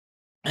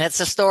 It's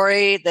a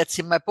story that's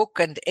in my book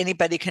and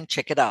anybody can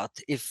check it out.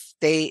 If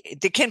they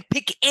can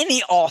pick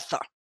any author.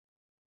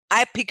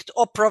 I picked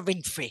Oprah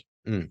Winfrey.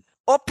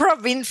 Oprah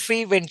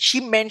Winfrey, when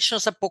she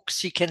mentions a book,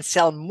 she can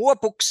sell more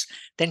books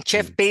than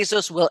Jeff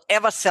Bezos will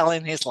ever sell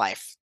in his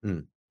life.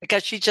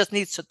 Because she just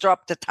needs to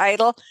drop the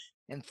title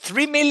and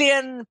 3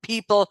 million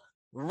people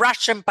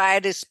rush and buy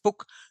this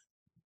book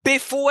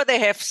before they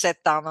have sat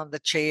down on the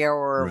chair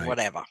or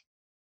whatever.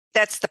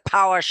 That's the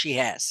power she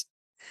has.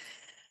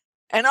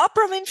 And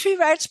Oprah Winfrey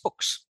writes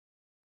books.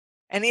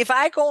 And if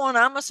I go on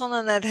Amazon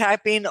and I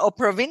type in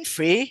Oprah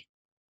Winfrey,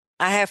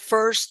 I have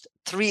first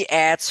 3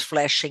 ads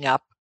flashing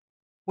up,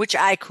 which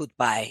I could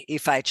buy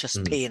if I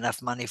just pay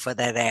enough money for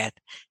that ad.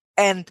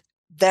 And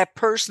that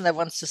person that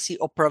wants to see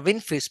Oprah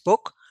Winfrey's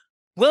book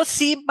will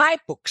see my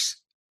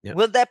books. Yep.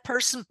 Will that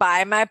person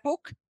buy my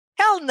book?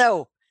 Hell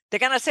no. They're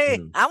going to say,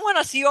 I want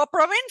to see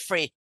Oprah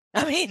Winfrey.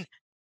 I mean,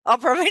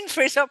 Oprah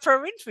Winfrey is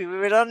Oprah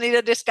Winfrey. We don't need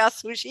to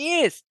discuss who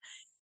she is.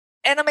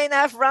 And I mean,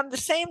 I've run the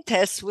same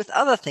tests with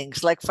other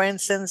things. Like, for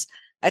instance,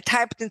 I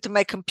typed into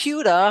my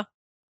computer,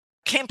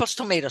 Campbell's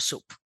tomato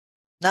soup.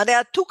 Now, there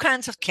are 2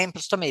 kinds of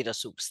Campbell's tomato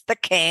soups, the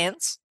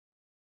cans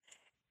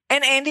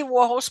and Andy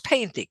Warhol's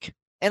painting.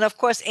 And of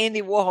course,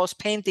 Andy Warhol's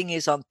painting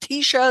is on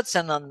T-shirts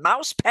and on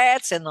mouse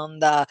pads and on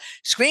the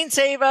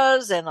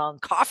screensavers and on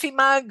coffee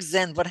mugs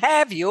and what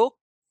have you.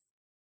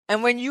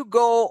 And when you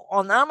go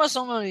on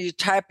Amazon and you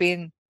type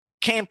in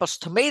Campbell's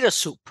tomato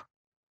soup,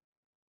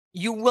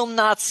 you will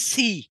not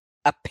see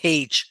a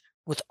page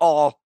with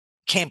all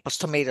Campbell's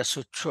tomato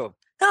soup through.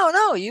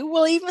 No, you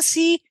will even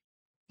see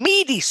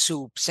meaty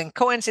soups. And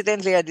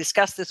coincidentally, I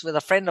discussed this with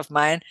a friend of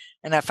mine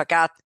and I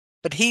forgot,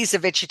 but he's a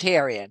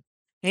vegetarian.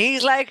 And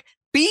he's like,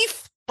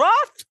 beef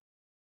broth?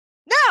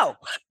 No,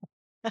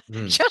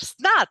 just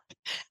not.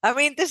 I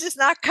mean, this is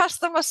not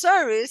customer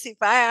service. If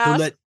I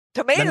ask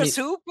tomato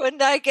soup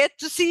and I get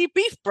to see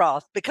beef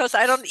broth because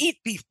I don't eat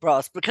beef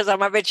broth because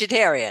I'm a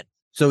vegetarian.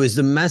 So is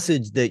the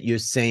message that you're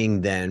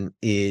saying then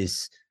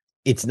is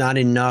it's not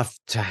enough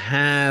to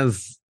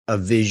have a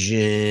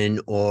vision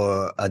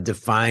or a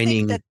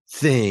defining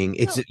thing.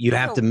 You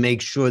have to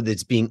make sure that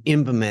it's being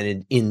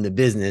implemented in the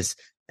business,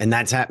 and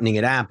that's happening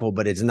at Apple,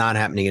 but it's not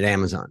happening at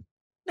Amazon.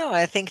 No,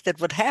 I think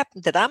that what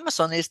happened at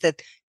Amazon is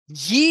that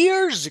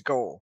years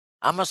ago,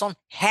 Amazon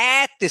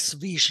had this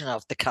vision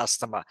of the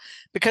customer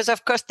because,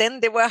 of course, then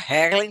they were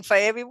haggling for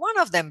every one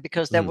of them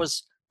because there Mm,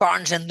 was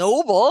Barnes and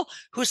Noble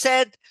who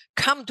said,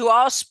 come to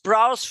us,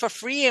 browse for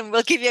free, and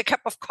we'll give you a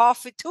cup of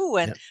coffee too.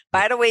 And yep,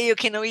 by yep. the way, you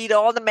can read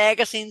all the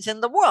magazines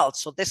in the world.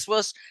 So this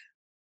was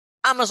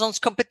Amazon's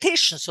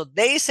competition. So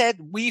they said,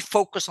 we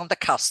focus on the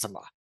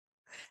customer.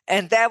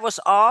 And that was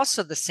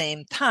also the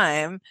same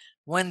time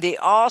when they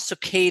also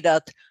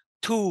catered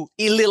to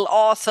little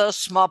authors,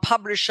 small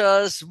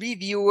publishers,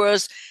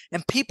 reviewers,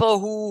 and people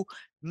who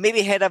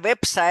maybe had a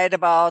website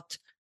about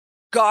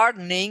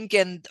gardening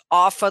and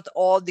offered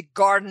all the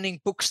gardening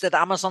books that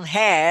Amazon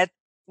had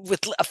with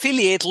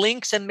affiliate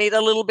links and made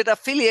a little bit of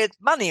affiliate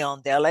money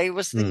on there. Like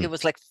I think it Mm,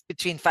 was like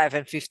between 5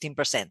 and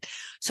 15%.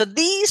 So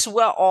these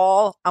were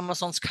all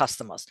Amazon's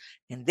customers,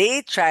 and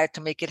they tried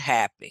to make it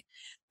happy.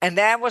 And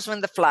that was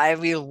when the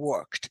flywheel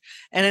worked.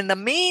 And in the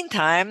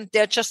meantime,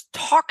 they're just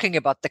talking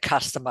about the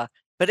customer.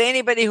 But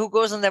anybody who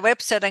goes on their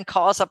website and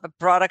calls up a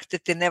product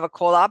that they never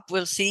call up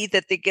will see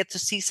that they get to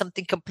see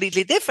something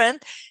completely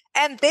different.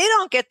 And they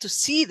don't get to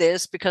see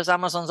this because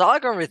Amazon's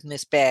algorithm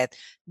is bad.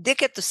 They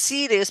get to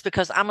see this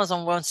because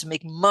Amazon wants to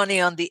make money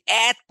on the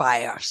ad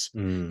buyers.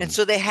 And mm.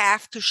 so they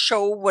have to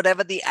show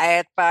whatever the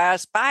ad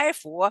buyers buy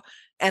for.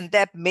 And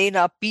that may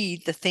not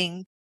be the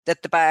thing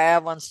that the buyer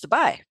wants to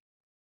buy,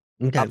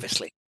 Okay.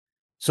 obviously.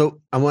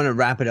 So I want to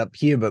wrap it up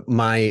here, but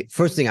my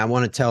first thing I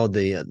want to tell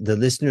the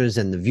listeners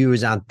and the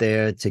viewers out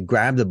there to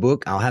grab the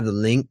book. I'll have the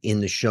link in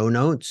the show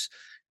notes,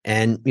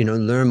 and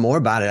learn more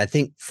about it. I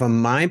think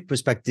from my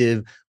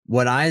perspective,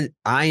 what I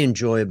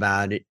enjoy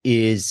about it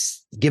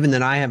is, given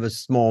that I have a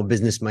small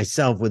business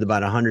myself with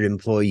about 100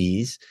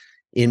 employees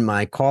in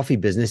my coffee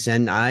business,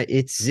 and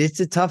it's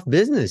a tough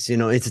business.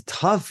 It's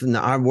tough. And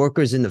our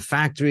workers in the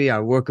factory,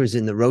 our workers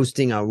in the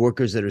roasting, our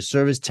workers that are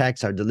service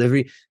techs, our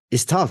delivery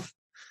is tough.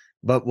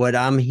 But what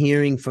I'm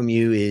hearing from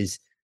you is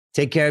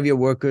take care of your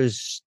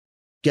workers,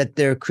 get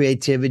their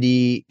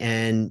creativity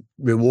and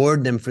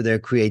reward them for their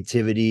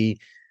creativity.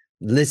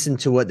 Listen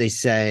to what they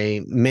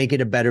say, make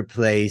it a better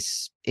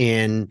place.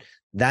 And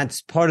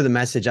that's part of the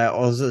message.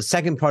 The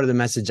second part of the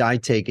message I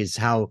take is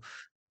how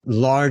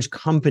large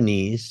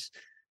companies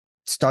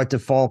start to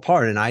fall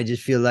apart. And I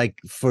just feel like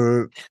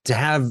to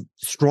have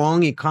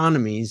strong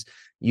economies,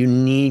 you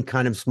need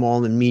kind of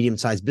small and medium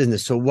sized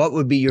business. So what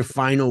would be your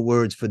final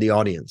words for the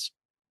audience?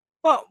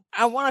 Well,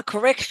 I want to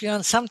correct you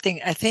on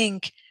something. I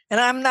think, and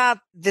I'm not,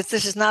 this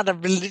is not a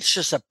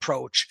religious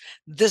approach.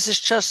 This is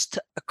just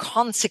a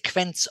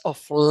consequence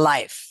of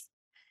life.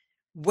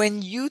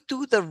 When you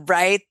do the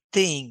right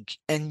thing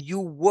and you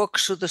work,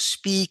 so to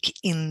speak,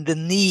 in the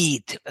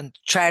need and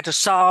try to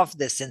solve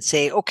this and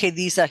say, okay,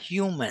 these are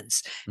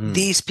humans. Mm,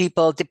 These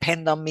people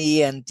depend on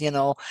me and,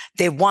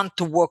 they want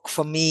to work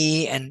for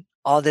me and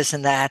all this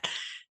and that,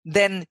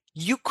 then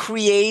you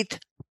create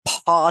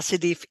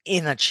positive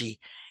energy.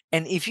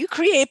 And if you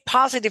create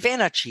positive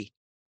energy,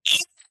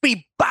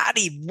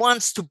 everybody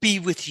wants to be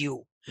with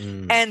you.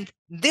 mm, And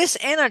this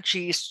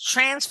energy is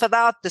transferred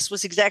out. This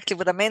was exactly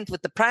what I meant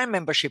with the Prime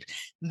membership.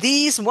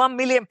 These 1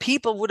 million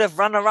people would have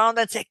run around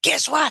and said,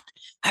 guess what?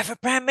 I have a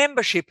Prime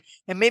membership.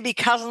 And maybe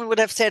cousin would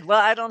have said,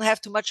 well, I don't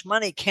have too much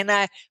money. Can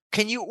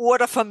you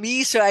order for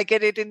me so I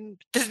get it in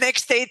the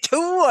next day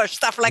too, or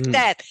stuff like mm,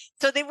 that?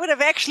 So they would have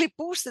actually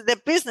boosted their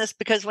business,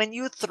 because when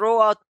you throw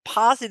out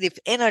positive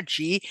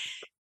energy,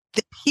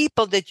 the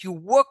people that you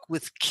work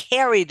with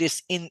carry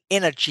this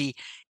energy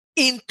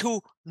into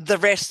the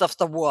rest of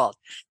the world.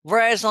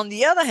 Whereas on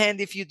the other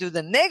hand, if you do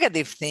the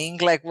negative thing,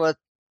 like what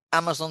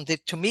Amazon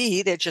did to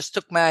me, they just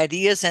took my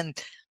ideas and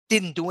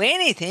didn't do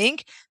anything,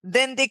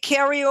 then they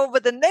carry over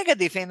the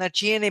negative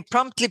energy and it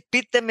promptly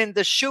bit them in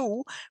the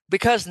shoe,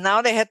 because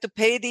now they had to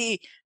pay the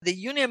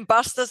union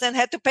busters and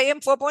had to pay them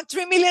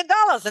 $4.3 million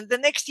and the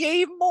next year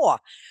even more.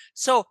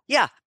 So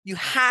yeah, you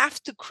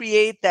have to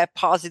create that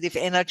positive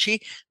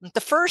energy. And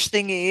the first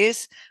thing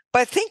is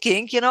by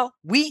thinking,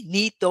 we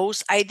need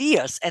those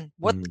ideas and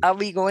what mm, are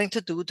we going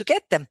to do to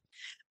get them?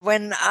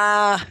 When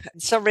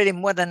it's already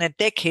more than a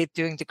decade,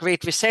 during the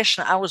Great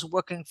Recession, I was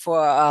working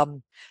for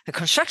a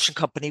construction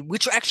company,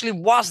 which actually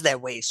was that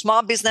way.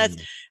 Small business.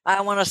 mm,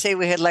 I want to say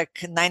we had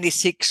like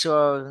 96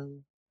 or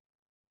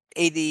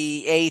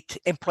 88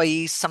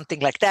 employees,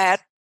 something like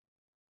that.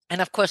 And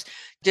of course,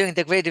 during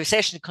the Great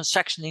Recession, the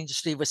construction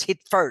industry was hit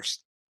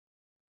first.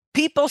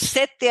 People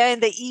sat there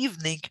in the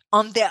evening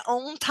on their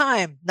own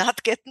time,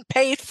 not getting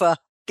paid for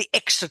the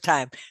extra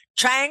time,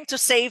 trying to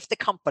save the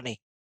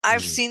company.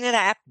 I've mm. seen it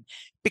happen,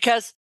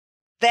 because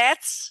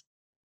that's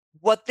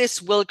what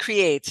this will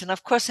create. And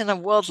of course, in a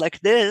world like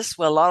this,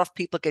 where a lot of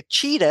people get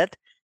cheated,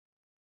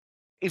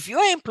 if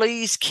your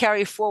employees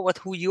carry forward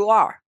who you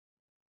are,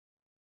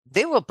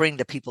 they will bring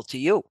the people to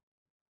you.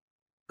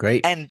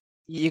 Great. And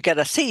you got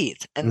to see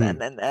it.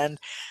 Mm,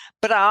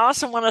 But I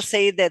also want to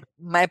say that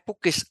my book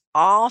is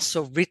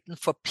also written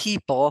for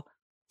people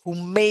who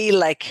may,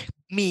 like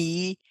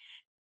me,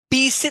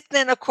 be sitting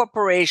in a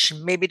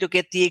corporation, maybe to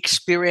get the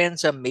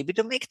experience or maybe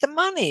to make the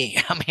money.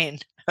 I mean,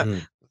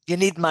 mm. you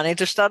need money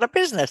to start a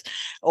business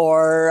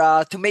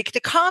or to make the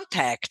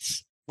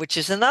contacts, which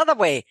is another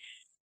way.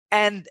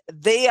 And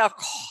they are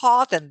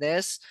caught in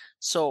this.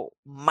 So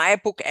my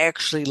book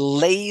actually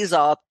lays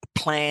out a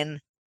plan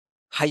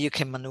how you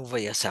can maneuver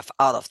yourself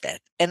out of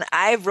that. And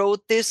I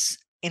wrote this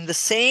in the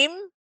same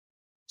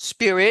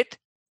spirit,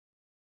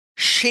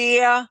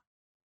 share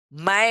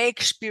my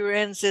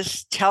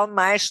experiences, tell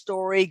my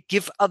story,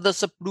 give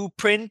others a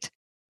blueprint.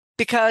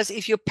 Because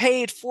if you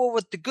pay it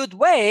forward the good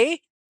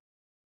way,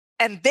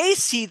 and they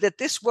see that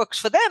this works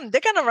for them,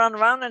 they're going to run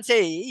around and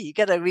say, hey, you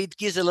got to read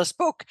Gisela's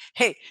book.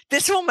 Hey,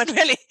 this woman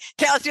really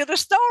tells you the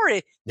story.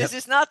 Yep. This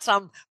is not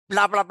some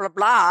blah, blah, blah,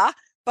 blah,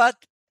 but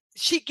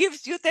she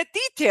gives you the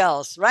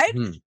details, right?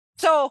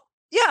 So,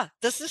 yeah,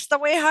 this is the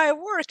way how it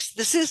works.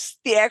 This is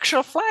the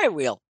actual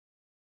flywheel.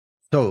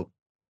 So,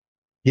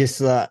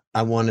 Gisela,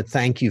 I want to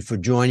thank you for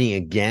joining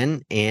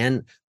again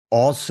and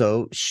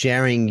also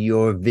sharing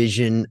your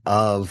vision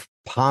of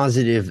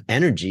positive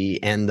energy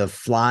and the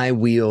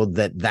flywheel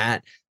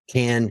that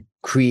can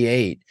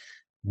create.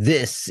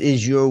 This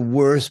is your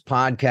worst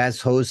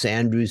podcast host,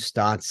 Andrew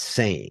Stotts,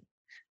 saying,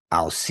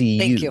 I'll see you.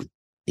 Thank you.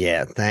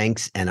 Yeah,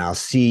 thanks. And I'll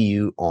see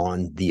you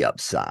on the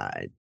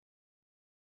upside.